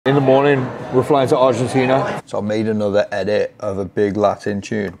In the morning, we're flying to Argentina. So I made another edit of a big Latin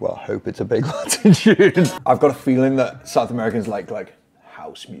tune. Well, I hope it's a big Latin tune. I've got a feeling that South Americans like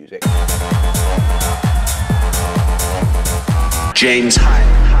house music. James.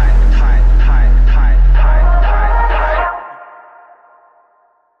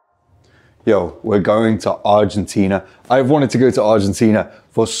 Yo, we're going to Argentina. I've wanted to go to Argentina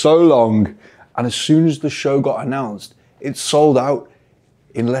for so long, and as soon as the show got announced, it sold out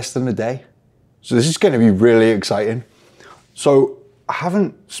in less than a day. So this is going to be really exciting. So I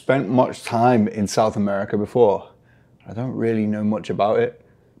haven't spent much time in South America before. I don't really know much about it,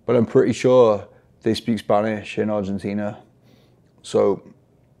 but I'm pretty sure they speak Spanish in Argentina. So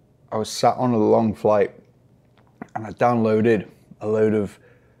I was sat on a long flight and I downloaded a load of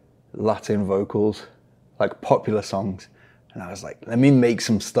Latin vocals, like popular songs. And I was like, let me make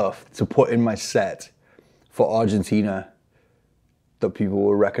some stuff to put in my set for Argentina that people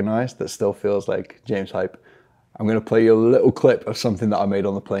will recognize, that still feels like James hype. I'm gonna play you a little clip of something that I made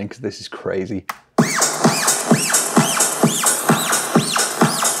on the plane because this is crazy.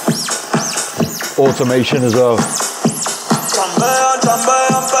 Automation as well.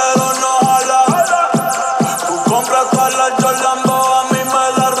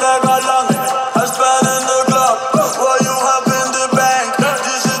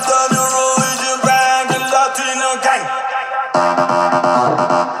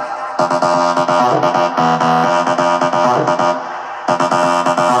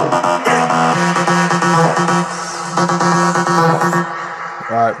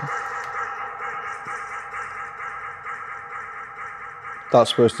 That's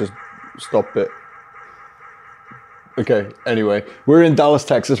supposed to stop it. Okay, anyway, we're in Dallas,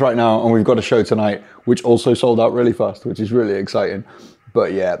 Texas right now, and we've got a show tonight, which also sold out really fast, which is really exciting.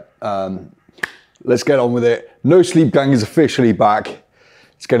 But yeah, let's get on with it. No Sleep Gang is officially back.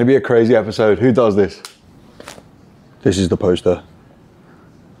 It's gonna be a crazy episode. Who does this? This is the poster.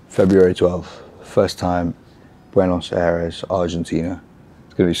 February 12th, first time, Buenos Aires, Argentina.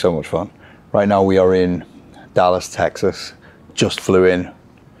 It's gonna be so much fun. Right now we are in Dallas, Texas. Just flew in.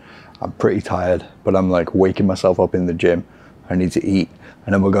 I'm pretty tired, but I'm like waking myself up in the gym. I need to eat.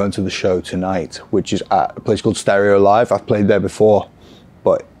 And then we're going to the show tonight, which is at a place called Stereo Live. I've played there before,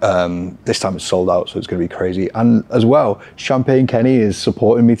 but this time it's sold out, so it's gonna be crazy. And as well, Champagne Kenny is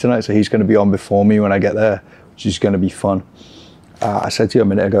supporting me tonight, so he's gonna be on before me when I get there, which is gonna be fun. I said to you a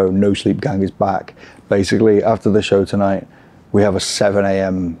minute ago, No Sleep Gang is back. Basically, after the show tonight, we have a 7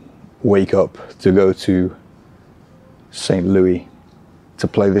 a.m. wake up to go to St. Louis to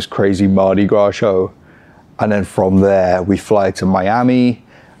play this crazy Mardi Gras show. And then from there, we fly to Miami,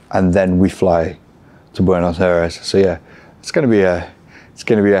 and then we fly to Buenos Aires. So yeah, it's gonna be a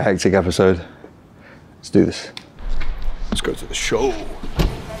hectic episode. Let's do this. Let's go to the show.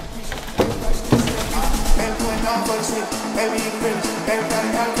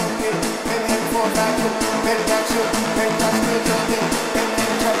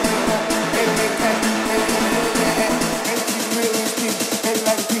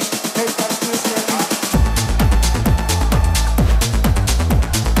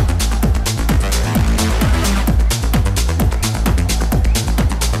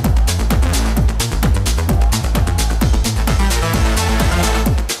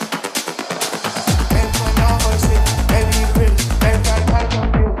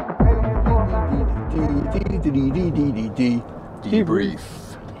 Debrief.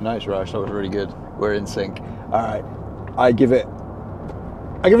 Nice, Rash. That was really good. We're in sync. All right. I give it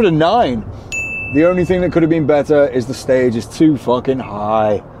a 9. The only thing that could have been better is the stage is too fucking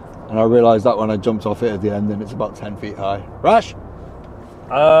high. And I realized that when I jumped off it at the end, and it's about 10 feet high. Rash?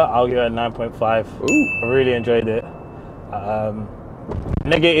 I'll give it a 9.5. I really enjoyed it.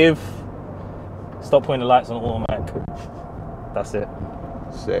 Negative. Stop putting the lights on automatic. That's it.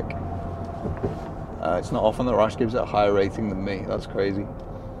 Sick. It's not often that Rash gives it a higher rating than me. That's crazy.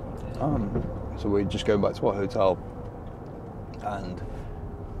 So we're just going back to our hotel, and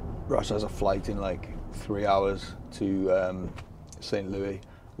Rash has a flight in like 3 hours to St. Louis.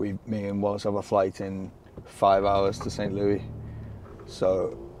 Me and Wallace have a flight in 5 hours to St. Louis.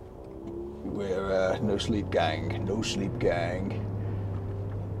 So we're No Sleep Gang. No Sleep Gang.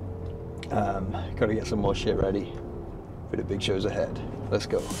 Gotta get some more shit ready for the big shows ahead. Let's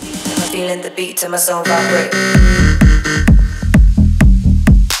go. I'm feeling the beat to my soul vibrate.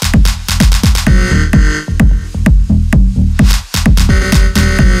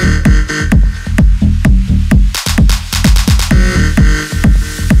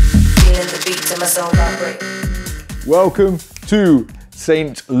 Feeling the beat to my soul vibrate. Welcome to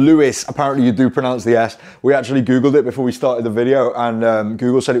St. Louis. Apparently you do pronounce the S. We actually Googled it before we started the video, and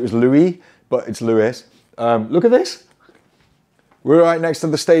Google said it was Louis, but it's Louis. Look at this. We're right next to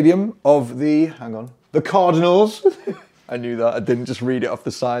the stadium of the Cardinals. I knew that. I didn't just read it off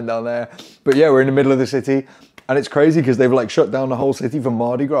the sign down there. But yeah, we're in the middle of the city, and it's crazy because they've like shut down the whole city for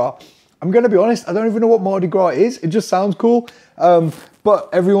Mardi Gras. I'm gonna be honest, I don't even know what Mardi Gras is. It just sounds cool. But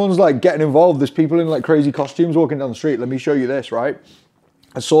everyone's like getting involved. There's people in like crazy costumes walking down the street. Let me show you this, right?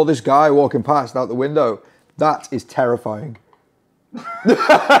 I saw this guy walking past out the window. That is terrifying.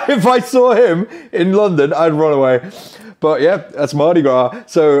 If I saw him in London, I'd run away. But yeah, that's Mardi Gras.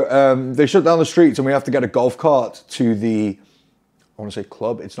 So they shut down the streets and we have to get a golf cart to the, I want to say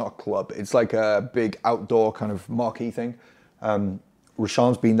club. It's not a club. It's like a big outdoor kind of marquee thing.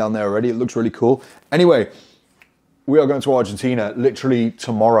 Rashawn's been down there already. It looks really cool. Anyway, we are going to Argentina literally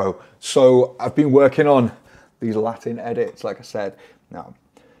tomorrow. So I've been working on these Latin edits, like I said. Now,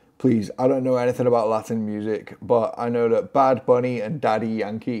 please, I don't know anything about Latin music, but I know that Bad Bunny and Daddy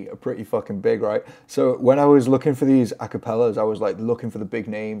Yankee are pretty fucking big, right? So when I was looking for these acapellas, I was like looking for the big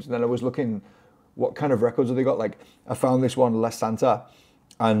names, and then I was looking what kind of records have they got. Like I found this one, Les Santa,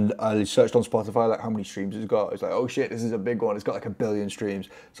 and I searched on Spotify like how many streams it's got. It's like, oh shit, this is a big one. It's got like 1 billion streams.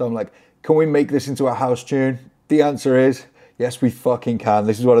 So I'm like, can we make this into a house tune? The answer is yes, we fucking can.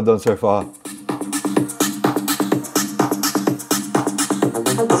 This is what I've done so far.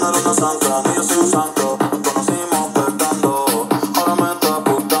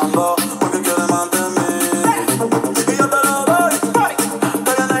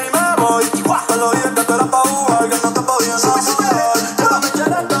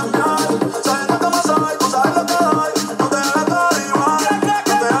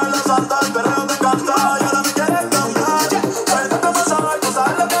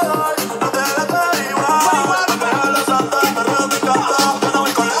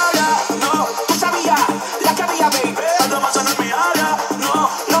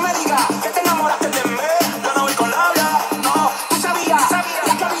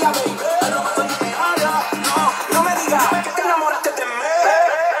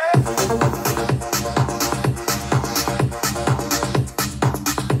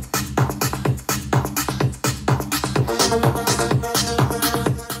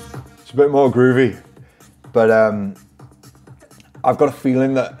 A bit more groovy, but I've got a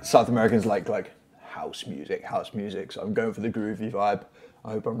feeling that South Americans like house music, so I'm going for the groovy vibe.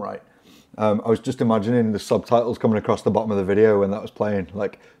 I hope I'm right. I was just imagining the subtitles coming across the bottom of the video when that was playing,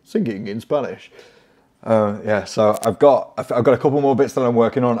 like singing in Spanish. Yeah, so I've got a couple more bits that I'm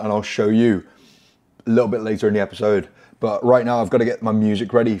working on, and I'll show you a little bit later in the episode. But right now I've got to get my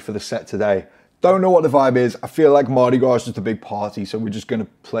music ready for the set today. Don't know what the vibe is. I feel like Mardi Gras is just a big party, so we're just gonna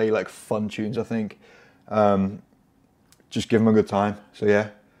play like fun tunes, I think. Just give them a good time. So yeah,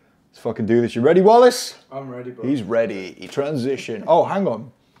 let's fucking do this. You ready, Wallace? I'm ready, bro. He's ready. Transition. Oh, hang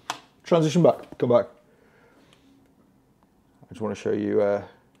on. Transition back. Come back. I just want to show you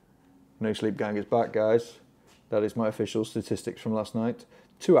No Sleep Gang is back, guys. That is my official statistics from last night.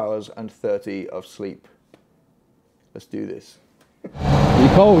 2 hours and 30 of sleep. Let's do this. Are you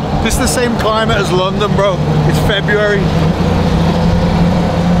cold? This is the same climate as London, bro. It's February.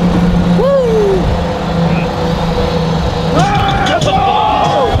 Woo!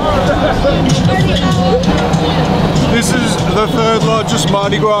 This is the 3rd largest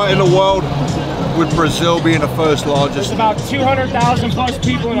Mardi Gras in the world, with Brazil being the 1st largest. There's about 200,000 plus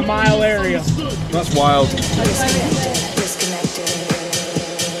people in a mile area. That's wild.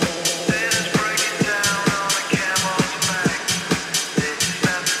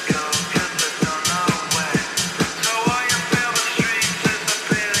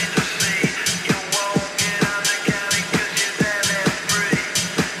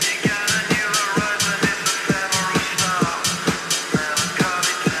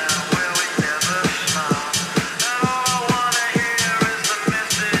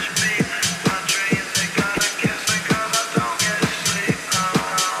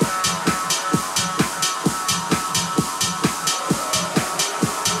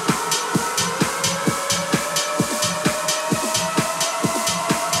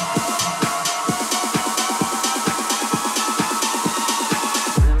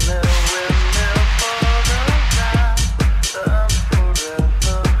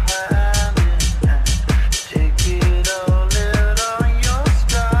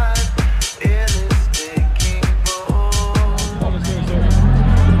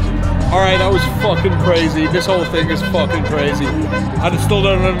 Fucking crazy. This whole thing is fucking crazy. I still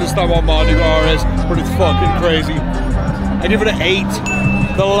don't understand what Mardi Gras is, but it's fucking crazy. I give it an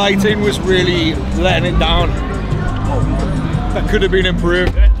 8. The lighting was really letting it down. that could have been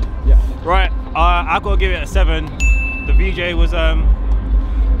improved. Yeah. Right, I've got to give it a 7. The VJ was,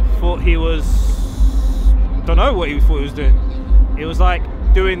 thought he was, don't know what he thought he was doing. It was like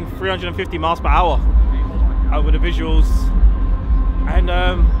doing 350 miles per hour over the visuals. And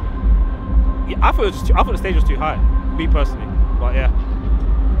yeah, I thought the stage was too high, me personally, but yeah.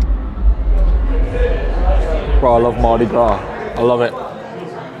 Bro, I love Mardi Gras. I love it.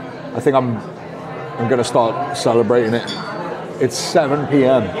 I think I'm gonna start celebrating it. It's 7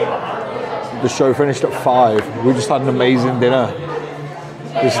 p.m. The show finished at 5. We just had an amazing dinner.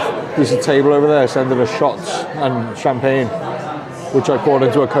 There's a table over there sending us shots and champagne, which I poured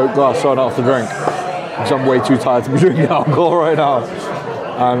into a Coke glass so I don't have to drink, because I'm way too tired to be drinking alcohol right now.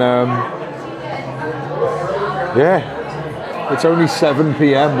 And yeah, it's only 7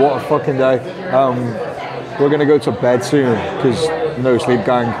 p.m. What a fucking day. We're gonna go to bed soon because no sleep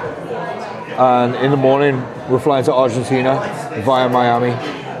gang. And in the morning, we're flying to Argentina via Miami.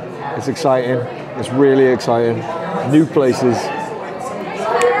 It's exciting. It's really exciting. New places.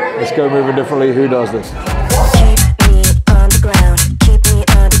 Let's go moving differently. Who does this? Keep me on the ground, keep me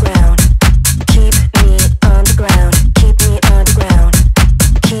underground. Keep me on the ground, keep me underground.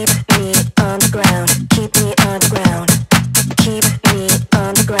 Keep me on the ground, keep me underground. Keep me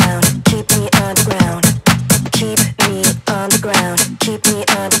on the ground, keep me underground. Keep me on the ground, keep me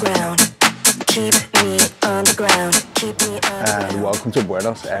underground. Keep me on the ground, keep me underground. And welcome to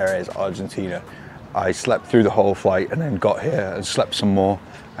Buenos Aires, Argentina. I slept through the whole flight and then got here and slept some more.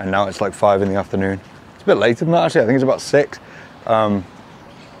 And now it's like 5 in the afternoon. It's a bit later than that actually, I think it's about 6.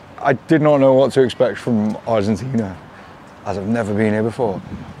 I did not know what to expect from Argentina, as I've never been here before.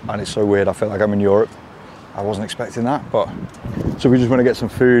 And it's so weird, I feel like I'm in Europe. I wasn't expecting that, but. So we just want to get some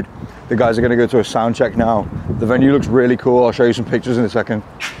food. The guys are gonna go to a sound check now. The venue looks really cool. I'll show you some pictures in a second.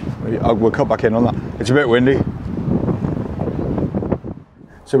 We'll cut back in on that. It's a bit windy.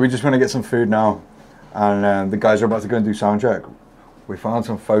 So we just want to get some food now. And the guys are about to go and do sound check. We found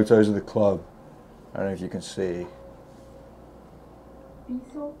some photos of the club. I don't know if you can see.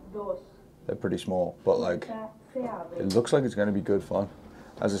 They're pretty small, but like, it looks like it's going to be good fun.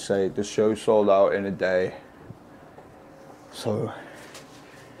 As I say, the show sold out in a day. So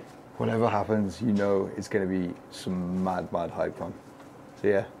whatever happens, you know it's going to be some mad hype fun. So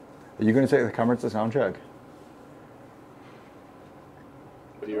yeah, are you going to take the camera to the sound check?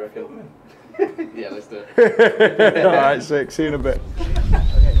 What do you reckon? Yeah, let's do it. All right, sick. See you in a bit.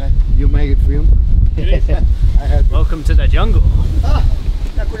 Okay, man. You make it film? I had Welcome to the jungle.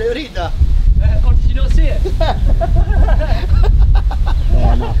 la culebrita. Oh, did you not see it?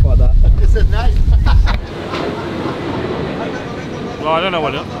 Oh, no, fuck that. This is nice. Well, I don't know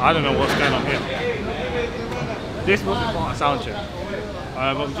what's going on here. This was the part of sound check.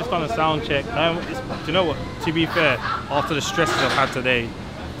 But just on a sound check. Do you know what? To be fair, after the stresses I've had today,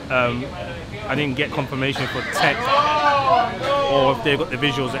 I didn't get confirmation for tech or if they've got the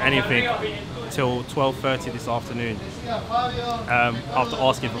visuals or anything till 12:30 this afternoon. After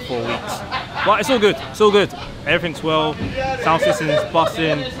asking for 4 weeks, but it's all good. It's all good. Everything's well. Sound system's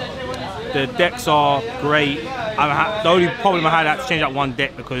busting. The decks are great. The only problem I had to change out one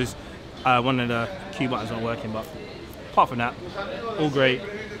deck because one of the cue buttons not working. But apart from that, all great.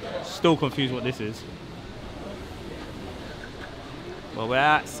 Still confused what this is. Well, we're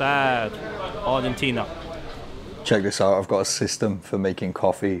outside Argentina. Check this out, I've got a system for making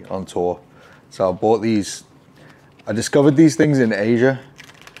coffee on tour. So I bought these, I discovered these things in Asia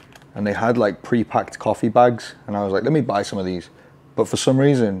and they had like pre-packed coffee bags and I was like, let me buy some of these. But for some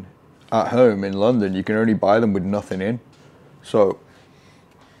reason, at home in London, you can only buy them with nothing in. So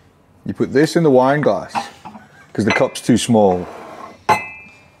you put this in the wine glass because the cup's too small.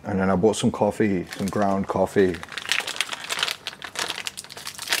 And then I bought some coffee, some ground coffee.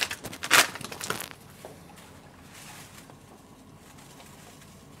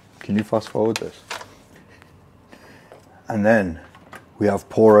 Can you fast forward this? And then we have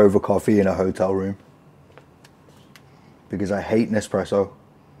pour over coffee in a hotel room because I hate Nespresso.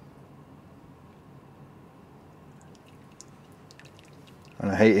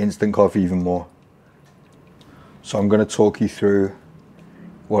 And I hate instant coffee even more. So I'm going to talk you through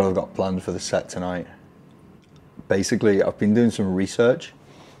what I've got planned for the set tonight. Basically, I've been doing some research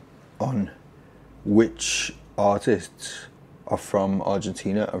on which artists are from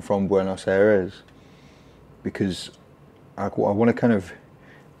Argentina and from Buenos Aires because I want to kind of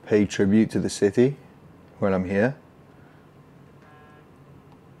pay tribute to the city when I'm here.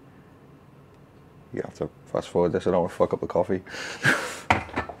 You have to fast forward this, I don't want to fuck up the coffee.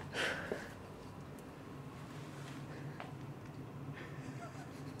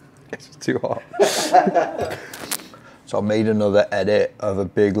 It's too hot. So I made another edit of a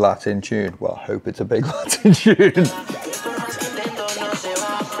big Latin tune. Well, I hope it's a big Latin tune.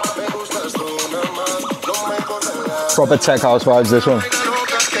 Proper tech house vibes, this one.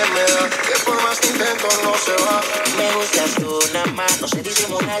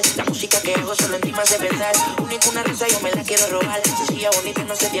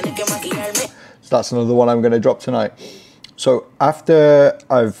 So that's another one I'm going to drop tonight. So after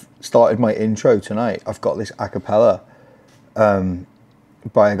I've started my intro tonight, I've got this a cappella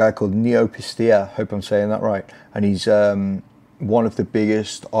by a guy called Neopistia, hope I'm saying that right, and he's one of the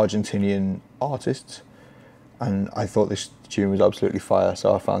biggest Argentinian artists, and I thought this tune was absolutely fire,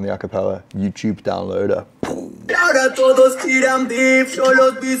 so I found the a cappella YouTube downloader. Ahora todos tiran beef, yo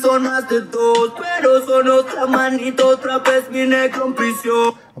los vi son más de dos, pero son otra manito, otra vez vine con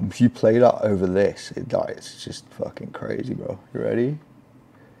prisión. And if you play that over this, it's just fucking crazy, bro. You ready?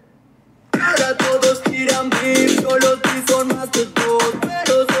 Ahora todos tiran beef, yo los vi son más de dos,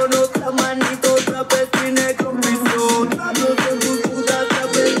 pero son otra manito, otra vez vine con prisión. Hablo con tus putas, otra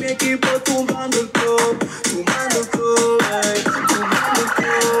vez mi equipo tumbando el club, tumbando el club, tumbando el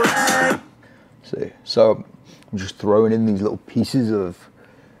club. See, so I'm just throwing in these little pieces of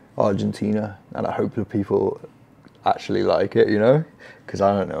Argentina, and I hope that people actually like it, you know, because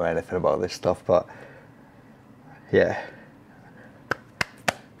I don't know anything about this stuff, but yeah,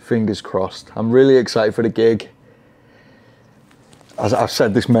 fingers crossed. I'm really excited for the gig. As I've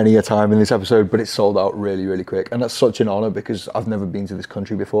said this many a time in this episode, but it's sold out really, really quick, and that's such an honor because I've never been to this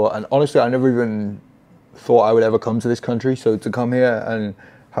country before, and honestly I never even thought I would ever come to this country, so to come here and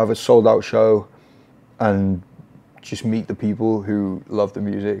have a sold out show and just meet the people who love the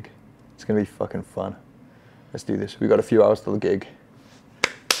music, it's gonna be fucking fun. Let's do this. We've got a few hours till the gig.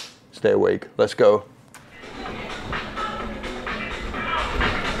 Stay awake. Let's go.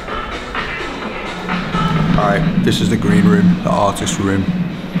 Alright, this is the green room, the artist room.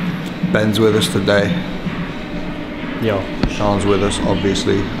 Ben's with us today. Yo. Sean's with us,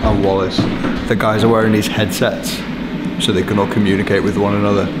 obviously, and Wallace. The guys are wearing these headsets so they can all communicate with one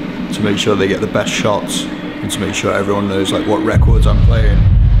another to make sure they get the best shots and to make sure everyone knows like what records I'm playing.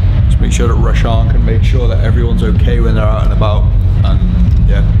 To make sure that Rashan can make sure that everyone's okay when they're out and about. And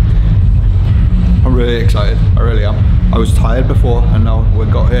yeah, I'm really excited, I really am. I was tired before and now we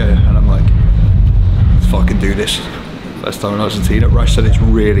got here and I'm like, let's fucking do this. First time in Argentina. Rush said it's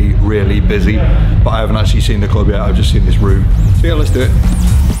really, really busy, but I haven't actually seen the club yet, I've just seen this room. So yeah, let's do it.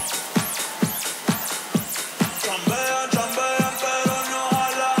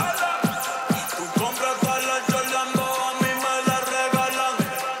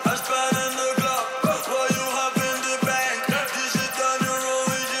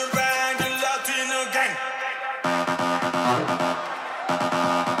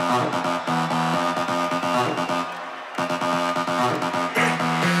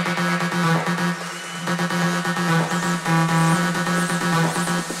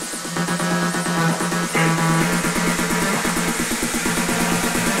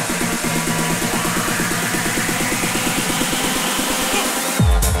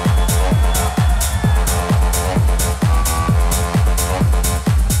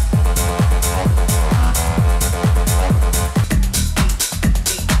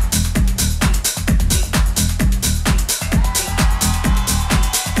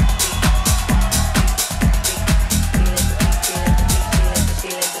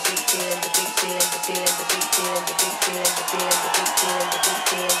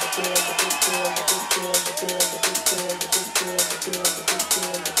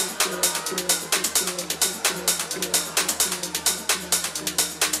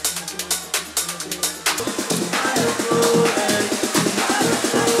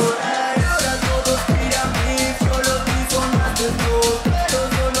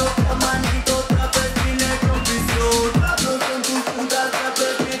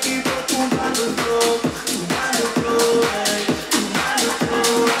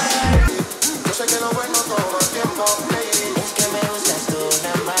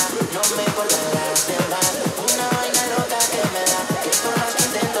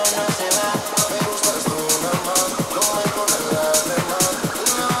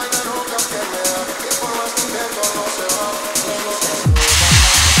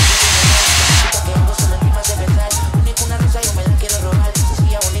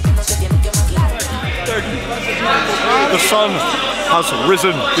 The sun has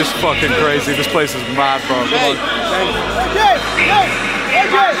risen. This is fucking crazy. This place is mad, bro. Come on.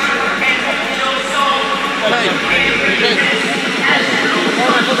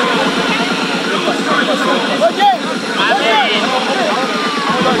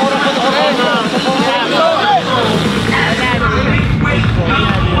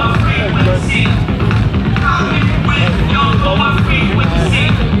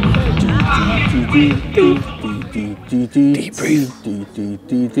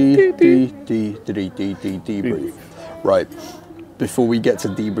 Debrief. Right. Before we get to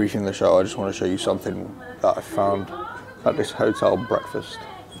debriefing the show, I just want to show you something that I found at this hotel breakfast.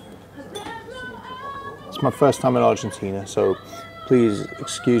 It's my first time in Argentina, so please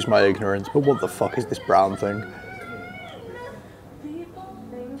excuse my ignorance, but what the fuck is this brown thing?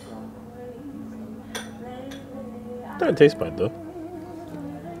 Don't taste bad though.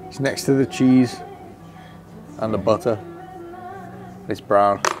 It's next to the cheese and the butter. It's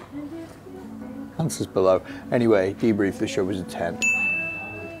brown. Answers below. Anyway, debrief, the show was a 10.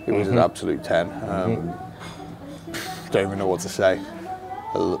 It was an absolute 10. Don't even know what to say.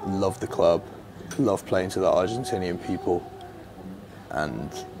 I love the club. Love playing to the Argentinian people. And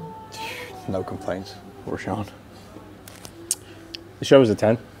no complaints. Rashawn. The show was a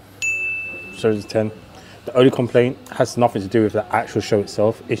 10. The show was a 10. The only complaint has nothing to do with the actual show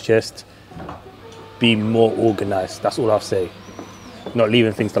itself. It's just be more organised. That's all I'll say. Not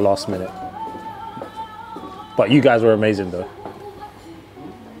leaving things to last minute. But you guys were amazing though.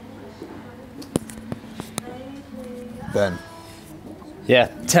 Ben. Yeah,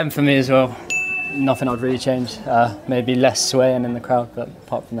 10 for me as well. Nothing I'd really change. Maybe less swaying in the crowd, but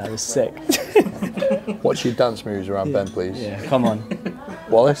apart from that, it was sick. What's your dance moves around Ben, please? Yeah, come on.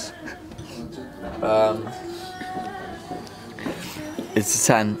 Wallace? It's a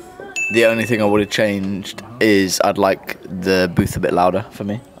 10. The only thing I would have changed is I'd like the booth a bit louder for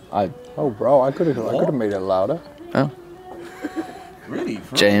me. Oh, bro, I could have made it louder. Oh. Really?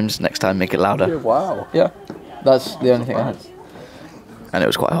 James, next time make it louder. Yeah, wow. Yeah, that's the only thing I had. And it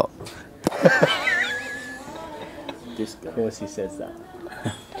was quite hot. Just because he says that.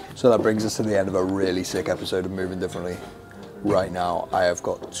 So that brings us to the end of a really sick episode of Moving Differently. Right now, I have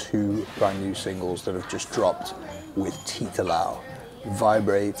got 2 brand new singles that have just dropped with Tita Lau,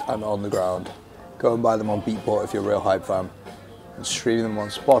 Vibrate and On The Ground. Go and buy them on Beatport if you're a real hype fan. And stream them on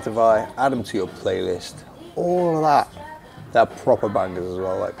Spotify, add them to your playlist, all of that. They're proper bangers as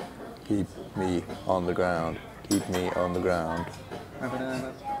well, like Keep Me On The Ground, Keep Me On The Ground.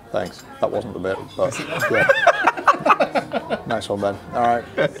 Thanks, that wasn't the bit, but yeah. Nice one, Ben. All right,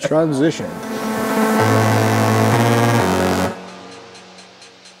 transition.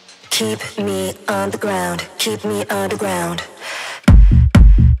 Keep me on the ground, keep me underground.